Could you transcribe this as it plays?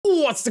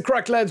What's the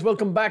crack, lads?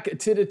 Welcome back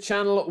to the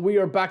channel. We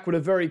are back with a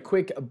very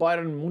quick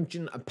Bayern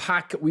Munchen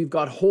pack. We've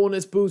got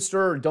Hoeness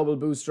booster, double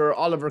booster,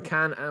 Oliver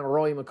Kahn and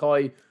Roy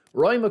McCoy.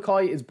 Roy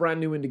McCoy is brand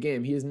new in the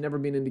game. He has never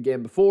been in the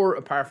game before,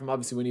 apart from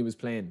obviously when he was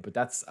playing, but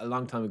that's a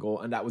long time ago,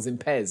 and that was in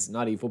PES,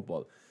 not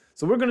eFootball.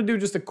 So we're going to do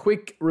just a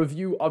quick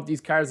review of these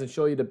cards and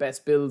show you the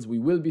best builds. We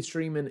will be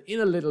streaming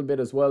in a little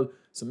bit as well,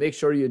 so make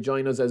sure you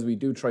join us as we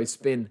do try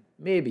spin,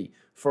 maybe,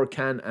 for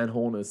Kahn and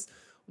Hoeness.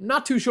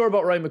 Not too sure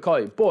about Roy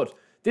McCoy, but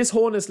this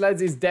Hoeness,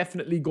 lads, is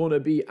definitely going to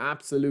be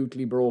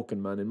absolutely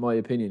broken, man, in my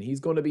opinion.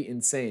 He's going to be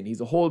insane. He's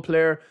a whole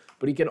player,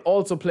 but he can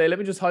also play... Let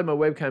me just hide my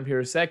webcam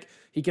here a sec.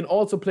 He can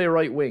also play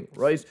right wing,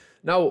 right?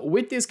 Now,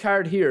 with this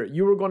card here,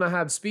 you are going to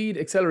have speed,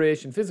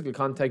 acceleration, physical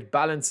contact,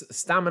 balance,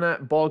 stamina,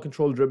 ball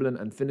control, dribbling,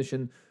 and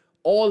finishing,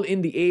 all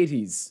in the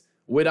 80s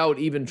without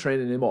even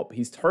training him up.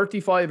 He's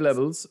 35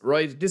 levels,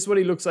 right? This is what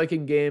he looks like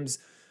in games.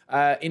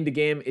 In the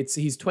game,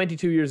 he's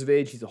 22 years of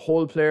age. He's a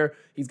whole player.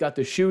 He's got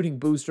the shooting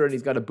booster, and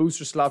he's got a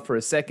booster slot for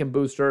a second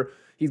booster.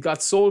 He's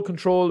got soul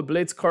control,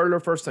 blitz, curler,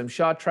 first time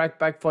shot, track,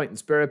 back, fight, and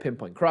spirit,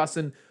 pinpoint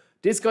crossing.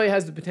 This guy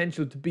has the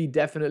potential to be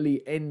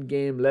definitely end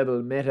game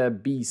level meta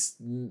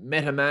beast,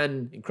 meta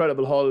man,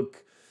 Incredible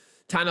Hulk,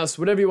 Thanos,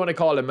 whatever you want to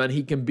call him, man.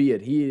 He can be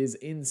it. He is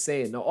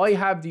insane. Now, I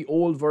have the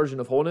old version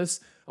of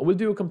Hoeness, and we'll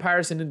do a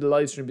comparison in the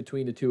live stream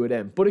between the two of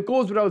them. But it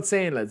goes without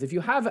saying, lads, if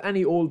you have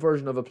any old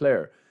version of a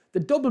player, the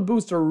double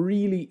booster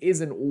really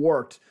isn't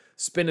worth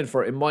spinning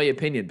for, in my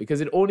opinion, because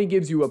it only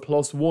gives you a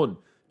 +1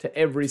 to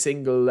every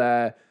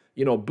single,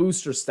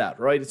 booster stat,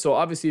 right? So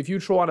obviously, if you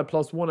throw on a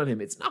 +1 on him,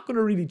 it's not going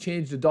to really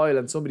change the dial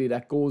on somebody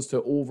that goes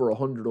to over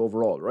 100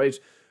 overall, right?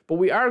 But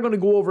we are going to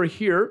go over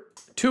here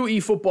to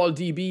eFootball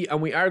DB,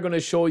 and we are going to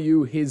show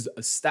you his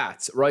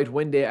stats, right,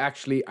 when they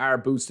actually are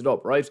boosted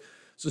up, right?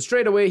 So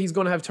straight away, he's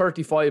going to have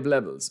 35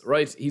 levels,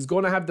 right? He's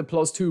going to have the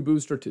 +2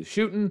 booster to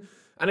shooting.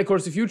 And of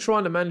course, if you throw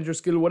on the manager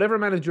skill, whatever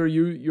manager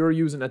you're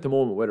using at the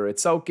moment, whether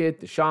it's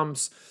Southgate,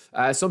 Deschamps,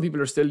 some people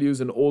are still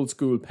using old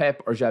school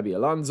Pep or Xabi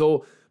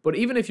Alonso. But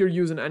even if you're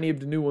using any of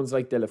the new ones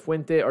like De La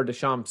Fuente or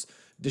Deschamps,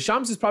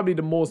 Deschamps is probably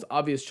the most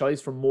obvious choice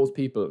for most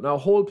people. Now,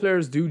 whole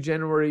players do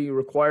generally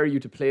require you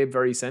to play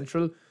very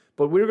central,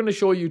 but we're going to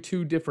show you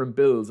two different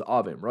builds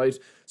of him, right?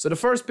 So the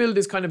first build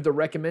is kind of the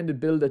recommended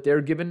build that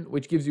they're given,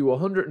 which gives you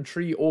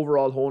 103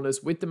 overall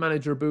Hoeness with the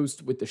manager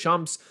boost, with the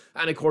Champs,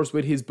 and of course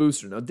with his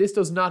booster. Now, this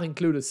does not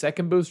include a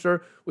second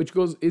booster, which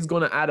is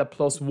going to add a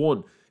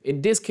 +1.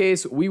 In this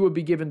case, we will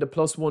be given the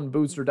 +1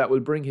 booster that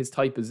will bring his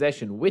tight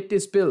possession with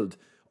this build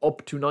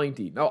up to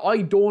 90. Now,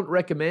 I don't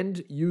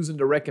recommend using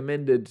the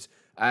recommended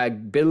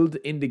build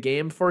in the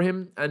game for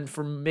him, and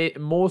for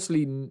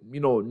mostly,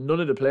 none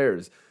of the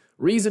players.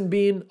 Reason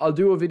being, I'll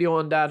do a video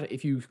on that.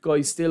 If you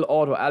guys still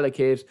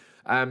auto-allocate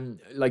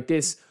like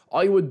this,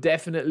 I would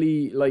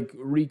definitely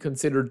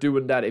reconsider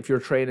doing that if you're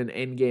training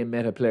endgame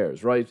meta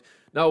players, right?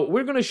 Now,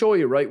 we're going to show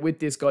you, right, with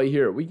this guy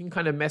here. We can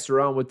kind of mess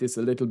around with this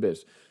a little bit.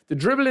 The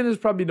dribbling is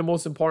probably the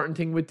most important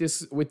thing with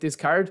this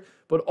card,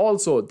 but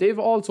also, they've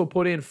also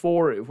put in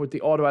 4 with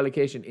the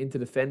auto-allocation into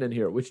defending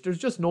here, which there's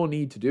just no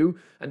need to do,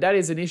 and that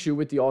is an issue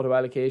with the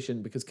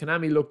auto-allocation because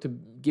Konami look to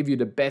give you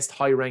the best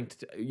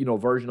high-ranked,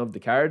 version of the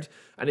card,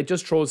 and it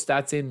just throws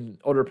stats in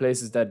other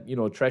places that,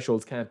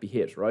 thresholds can't be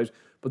hit, right?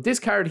 But this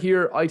card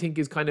here, I think,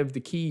 is kind of the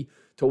key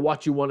to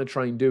what you want to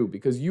try and do,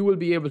 because you will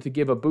be able to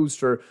give a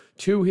booster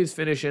to his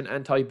finishing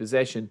and tight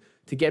possession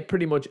to get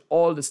pretty much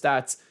all the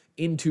stats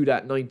into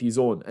that 90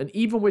 zone. And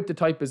even with the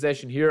tight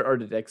possession here, or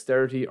the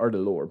dexterity, or the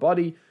lower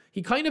body,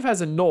 he kind of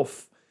has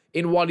enough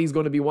in what he's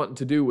going to be wanting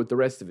to do with the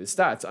rest of his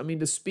stats. I mean,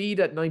 the speed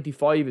at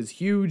 95 is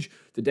huge.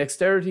 The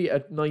dexterity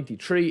at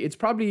 93, it's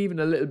probably even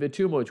a little bit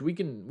too much. We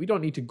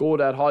don't need to go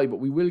that high, but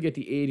we will get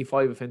the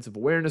 85 offensive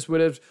awareness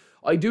with it.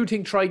 I do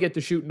think try get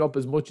the shooting up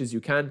as much as you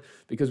can,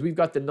 because we've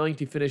got the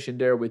 90 finishing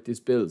there with this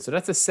build. So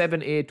that's a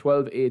 7, 8,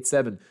 12, 8,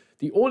 7.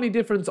 The only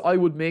difference I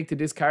would make to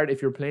this card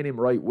if you're playing him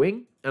right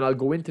wing, and I'll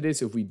go into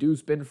this if we do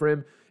spin for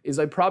him, is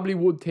I probably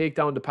would take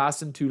down the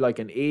passing to like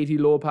an 80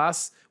 low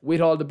pass with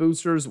all the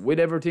boosters, with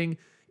everything.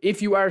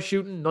 If you are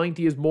shooting,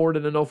 90 is more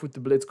than enough with the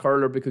blitz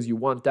curler because you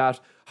want that.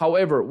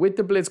 However, with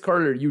the blitz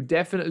curler, you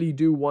definitely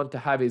do want to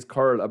have his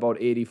curl about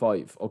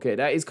 85. Okay,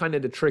 that is kind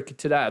of the trick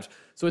to that.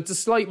 So it's a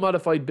slight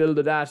modified build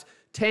of that.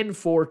 10,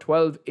 4,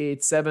 12,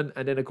 8, 7,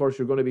 and then of course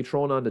you're going to be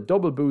throwing on the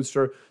double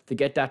booster to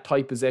get that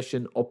tight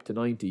possession up to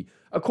 90.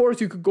 Of course,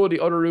 you could go the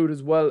other route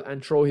as well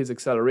and throw his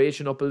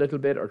acceleration up a little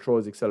bit or throw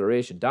his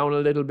acceleration down a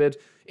little bit.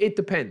 It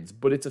depends,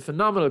 but it's a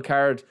phenomenal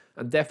card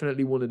and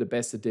definitely one of the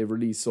best that they've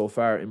released so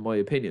far, in my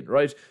opinion,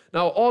 right?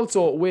 Now,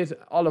 also with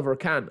Oliver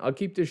Kahn, I'll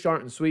keep this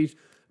short and sweet.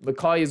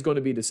 McCoy is going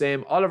to be the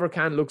same. Oliver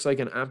Kahn looks like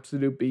an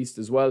absolute beast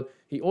as well.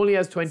 He only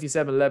has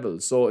 27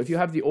 levels. So if you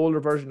have the older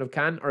version of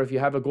Kahn, or if you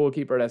have a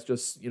goalkeeper that's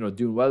just,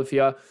 doing well for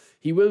you,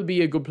 he will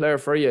be a good player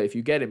for you if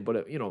you get him.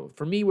 But,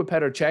 for me with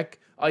Petr Cech,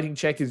 I think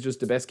Cech is just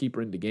the best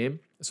keeper in the game.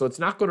 So it's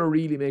not going to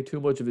really make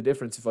too much of a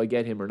difference if I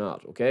get him or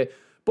not, okay?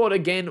 But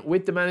again,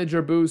 with the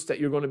manager boost that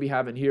you're going to be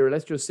having here,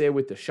 let's just say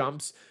with the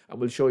Champs, and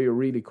we'll show you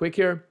really quick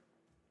here.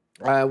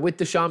 With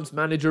the Champs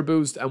manager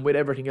boost and with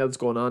everything else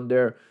going on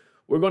there,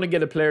 we're going to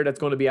get a player that's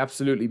going to be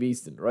absolutely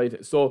beasting,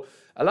 right? So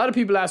a lot of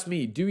people ask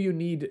me, do you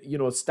need, you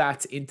know,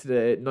 stats into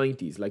the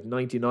 90s, like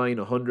 99,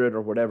 100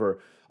 or whatever?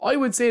 I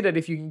would say that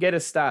if you can get a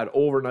stat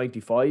over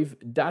 95,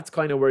 that's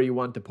kind of where you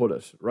want to put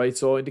it, right?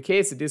 So in the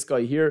case of this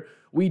guy here,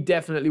 we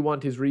definitely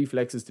want his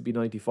reflexes to be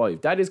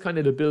 95. That is kind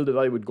of the build that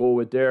I would go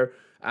with there.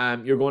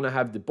 You're going to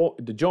have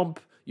the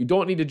jump. You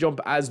don't need to jump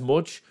as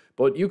much,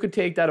 but you could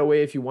take that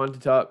away if you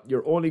wanted to.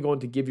 You're only going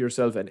to give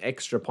yourself an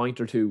extra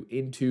point or two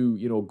into,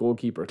 you know,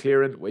 goalkeeper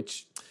clearing,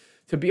 which,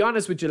 to be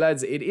honest with you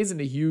lads, it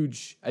isn't a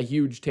huge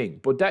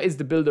thing. But that is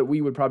the build that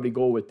we would probably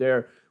go with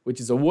there, which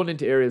is a 1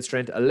 into aerial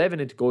strength, 11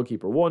 into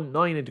goalkeeper 1,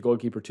 9 into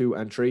goalkeeper 2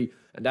 and 3.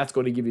 And that's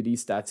going to give you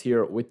these stats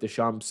here with the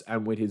Champs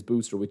and with his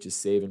booster, which is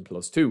saving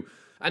 +2.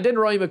 And then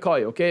Roy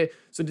McCoy, okay?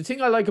 So the thing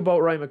I like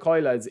about Roy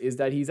McCoy, lads, is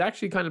that he's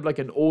actually kind of like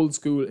an old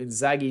school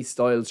Inzaghi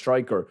style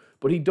striker,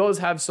 but he does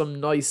have some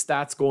nice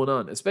stats going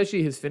on,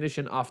 especially his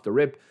finishing off the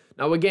rip.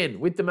 Now again,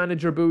 with the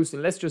manager boost,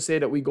 and let's just say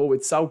that we go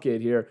with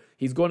Southgate here,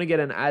 he's going to get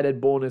an added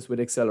bonus with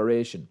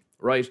acceleration,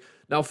 right?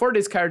 Now for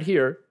this card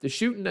here, the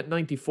shooting at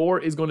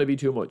 94 is going to be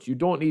too much. You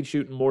don't need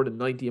shooting more than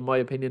 90 in my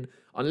opinion,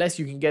 unless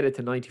you can get it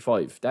to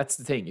 95. That's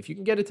the thing. If you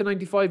can get it to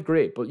 95,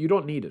 great, but you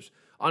don't need it.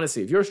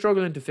 Honestly, if you're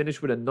struggling to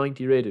finish with a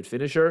 90 rated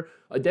finisher,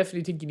 I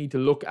definitely think you need to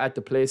look at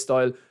the play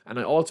style, and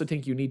I also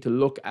think you need to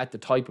look at the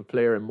type of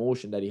player in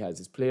motion that he has,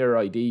 his player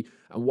ID,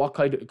 and what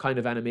kind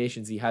of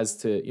animations he has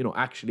to, you know,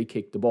 actually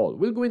kick the ball.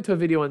 We'll go into a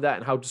video on that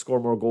and how to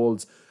score more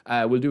goals.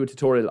 We'll do a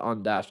tutorial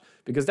on that,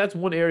 because that's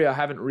one area I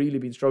haven't really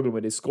been struggling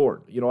with, is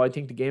scoring. You know, I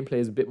think the gameplay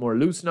is a bit more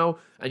loose now,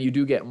 and you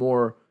do get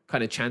more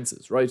kind of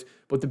chances, right?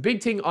 But the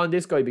big thing on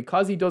this guy,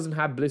 because he doesn't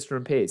have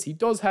blistering pace, he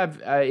does have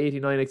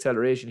 89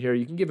 acceleration here.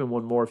 You can give him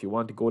one more if you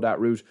want to go that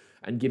route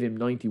and give him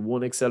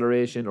 91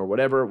 acceleration or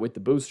whatever with the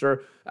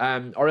booster,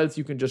 or else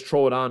you can just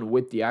throw it on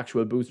with the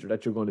actual booster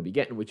that you're going to be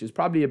getting, which is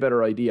probably a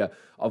better idea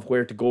of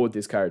where to go with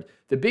this card.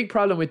 The big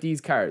problem with these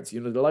cards,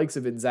 you know, the likes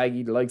of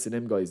Inzaghi, the likes of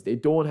them guys, they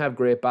don't have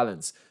great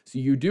balance. So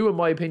you do, in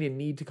my opinion,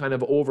 need to kind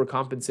of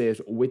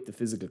overcompensate with the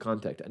physical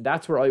contact, and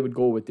that's where I would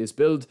go with this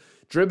build.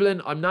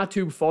 Dribbling, I'm not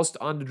too fussed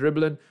on the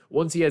dribbling.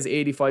 Once he has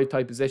 85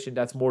 type possession,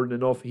 that's more than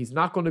enough. He's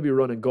not going to be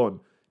run and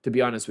gun, to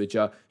be honest with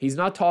you. He's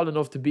not tall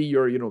enough to be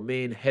your, you know,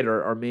 main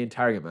header or main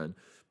target man.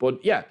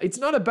 But yeah, it's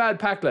not a bad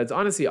pack, lads.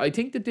 Honestly, I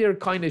think that they're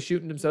kind of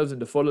shooting themselves in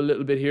the foot a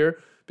little bit here,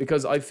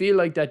 because I feel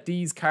like that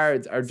these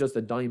cards are just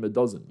a dime a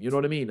dozen. You know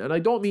what I mean? And I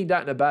don't mean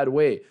that in a bad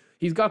way.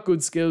 He's got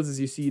good skills, as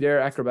you see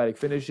there, acrobatic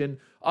finishing.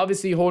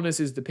 Obviously,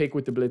 Hoeness is the pick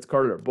with the blitz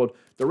curler. But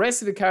the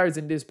rest of the cards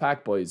in this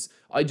pack, boys,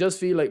 I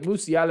just feel like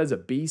Musiala is a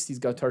beast. He's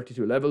got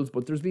 32 levels.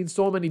 But there's been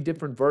so many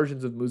different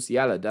versions of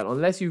Musiala that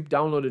unless you've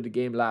downloaded the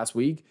game last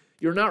week,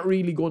 you're not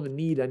really going to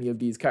need any of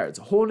these cards.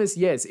 Hoeness,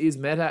 yes, is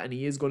meta and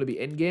he is going to be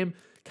endgame.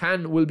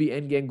 Will be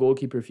endgame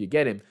goalkeeper if you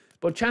get him.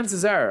 But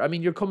chances are, I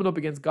mean, you're coming up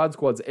against God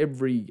Squads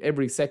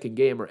every second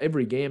game or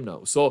every game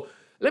now. So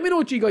let me know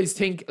what you guys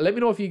think. Let me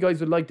know if you guys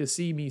would like to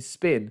see me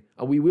spin.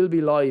 And we will be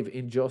live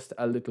in just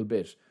a little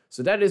bit.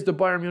 So that is the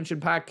Bayern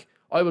Munich pack.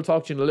 I will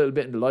talk to you in a little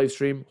bit in the live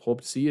stream.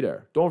 Hope to see you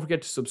there. Don't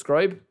forget to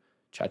subscribe.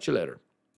 Chat you later.